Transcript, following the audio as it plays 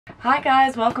Hi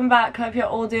guys, welcome back. Hope you're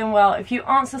all doing well. If you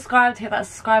aren't subscribed, hit that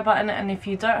subscribe button, and if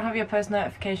you don't have your post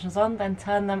notifications on, then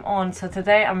turn them on. So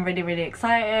today I'm really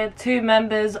excited. Two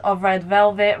members of Red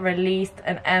Velvet released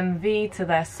an MV to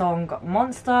their song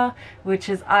Monster, which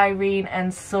is Irene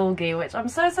and Seulgi, which I'm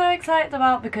so excited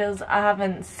about because I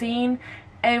haven't seen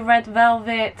a Red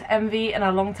Velvet MV in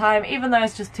a long time. Even though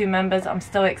it's just two members, I'm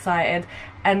still excited.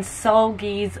 And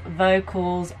Seulgi's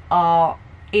vocals are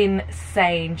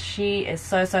insane. She is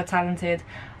so talented.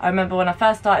 I remember when I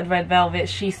first started Red Velvet,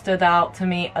 she stood out to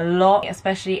me a lot,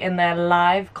 especially in their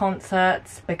live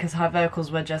concerts, because her vocals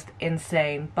were just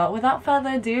insane. But without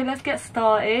further ado, let's get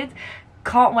started.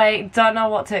 Can't wait, don't know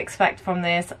what to expect from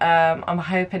this. I'm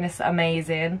hoping it's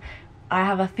amazing. I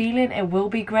have a feeling it will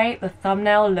be great. The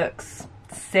thumbnail looks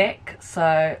sick,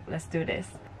 so let's do this.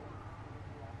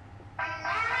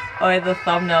 Oh, the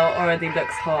thumbnail already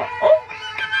looks hot.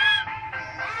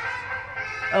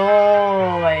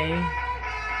 Oh,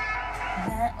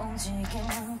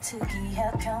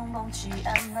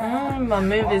 my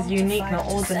move is unique, not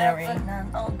ordinary.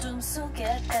 Dance in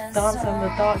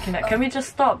the dark, you know. Can we just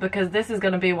stop, because this is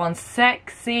going to be one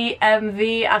sexy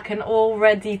MV. I can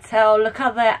already tell. Look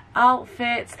at their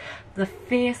outfits, the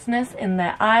fierceness in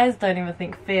their eyes. Don't even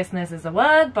think fierceness is a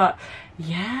word, but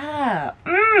yeah.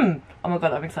 Oh my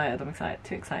god, I'm excited,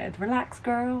 too excited. Relax,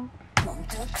 girl.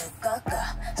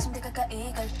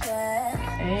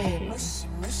 Hey.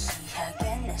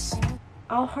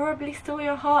 I'll horribly steal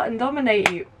your heart and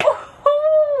dominate you.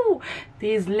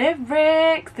 These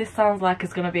lyrics, this sounds like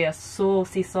it's gonna be a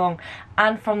saucy song,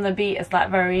 and from the beat it's like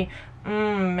very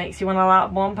makes you wanna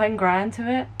like bump and grind to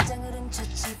it.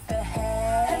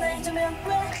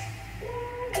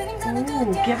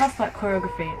 Ooh, give us that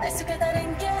choreography.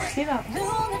 See that?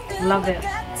 Love it.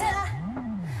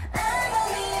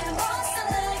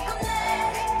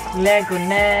 Lego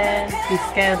ne, be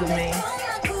scared of me.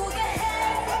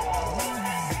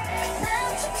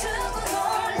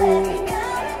 Ooh.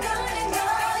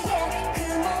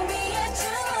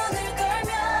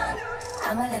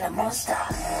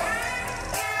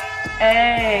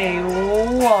 Hey,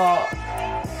 what?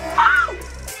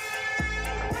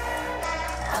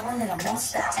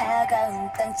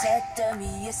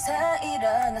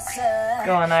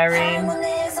 Go on, Irene.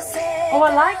 Oh,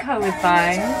 I like her with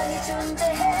bangs.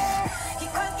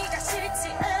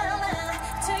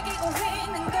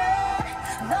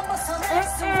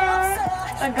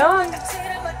 I'm going.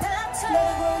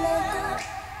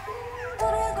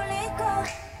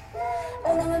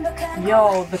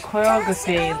 Yo, the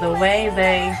choreography, the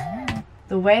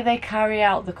way they carry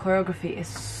out the choreography is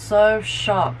so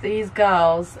sharp. These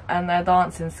girls and their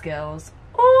dancing skills.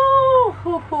 Ooh,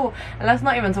 hoo, hoo. And let's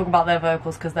not even talk about their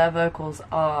vocals, because their vocals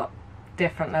are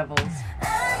different levels.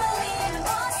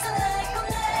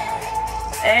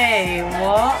 Hey,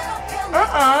 what?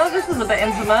 This is a bit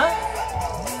intimate.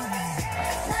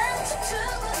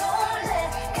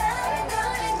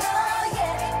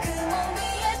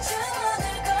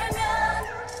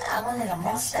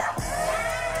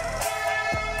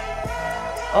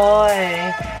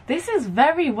 Oi, this is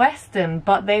very Western,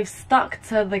 but they've stuck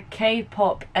to the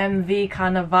K-pop MV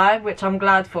kind of vibe, which I'm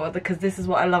glad for, because this is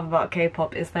what I love about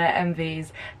K-pop, is their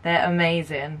MVs. They're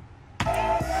amazing.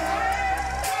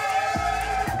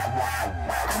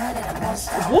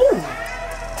 Woo!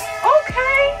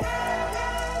 Okay.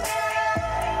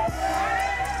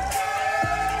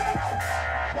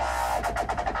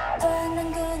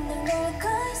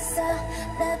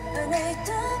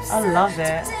 I love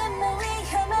it.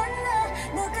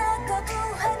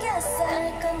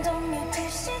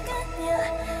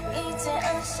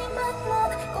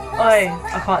 Oi,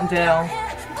 I can't deal.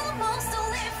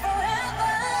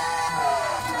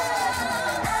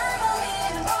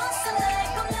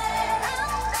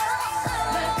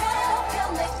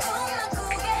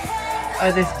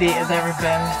 Oh, this beat is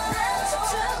everything.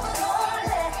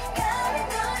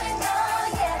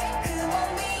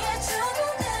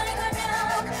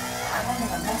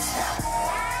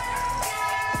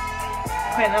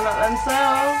 Putting them at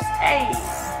themselves. Hey.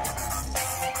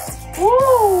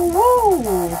 Woo,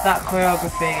 woo, that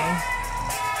choreography.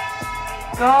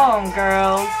 Go on,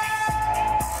 girls.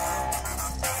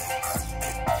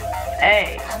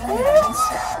 Hey.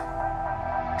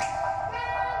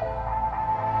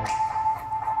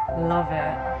 Love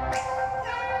it.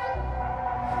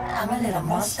 I'm a little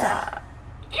monster.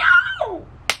 Yo!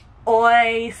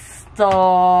 Oi,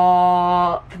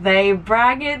 stop. They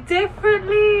brag it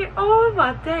differently. Oh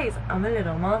my days. I'm a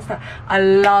little monster. I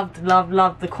loved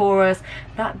the chorus.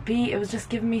 That beat, it was just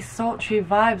giving me sultry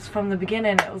vibes from the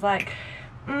beginning. It was like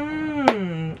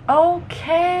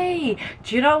Okay.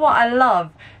 Do you know what I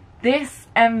love? This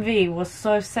MV was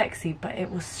so sexy, but it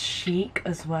was chic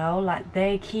as well. Like,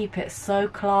 they keep it so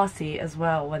classy as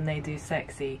well when they do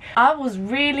sexy. I was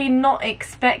really not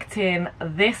expecting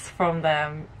this from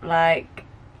them. Like,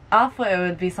 I thought it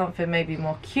would be something maybe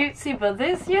more cutesy, but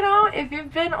this, you know, if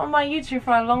you've been on my YouTube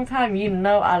for a long time, you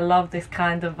know I love this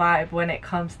kind of vibe when it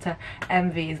comes to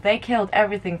MVs. They killed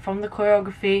everything from the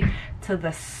choreography to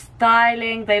the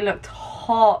styling. They looked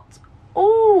hot.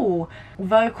 Ooh,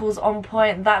 vocals on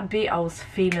point. That beat, I was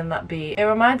feeling that beat. It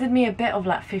reminded me a bit of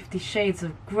like 50 Shades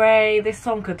of Grey. This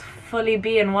song could fully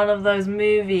be in one of those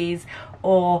movies,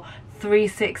 or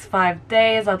 365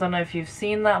 Days. I don't know if you've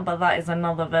seen that, but that is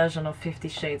another version of 50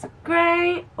 Shades of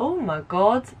Grey. Oh my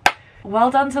god.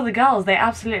 Well done to the girls, they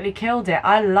absolutely killed it.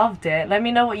 I loved it. Let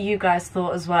me know what you guys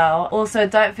thought as well. Also,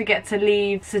 don't forget to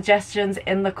leave suggestions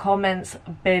in the comments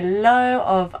below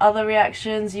of other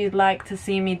reactions you'd like to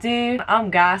see me do.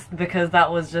 I'm gassed because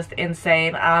that was just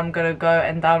insane. I'm gonna go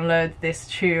and download this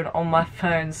tune on my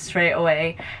phone straight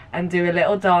away and do a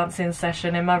little dancing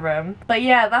session in my room. But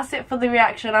yeah, that's it for the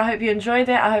reaction. I hope you enjoyed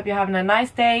it. I hope you're having a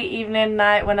nice day, evening,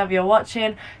 night, whenever you're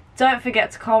watching. Don't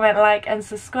forget to comment, like and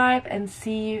subscribe, and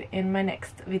see you in my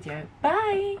next video.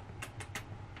 Bye!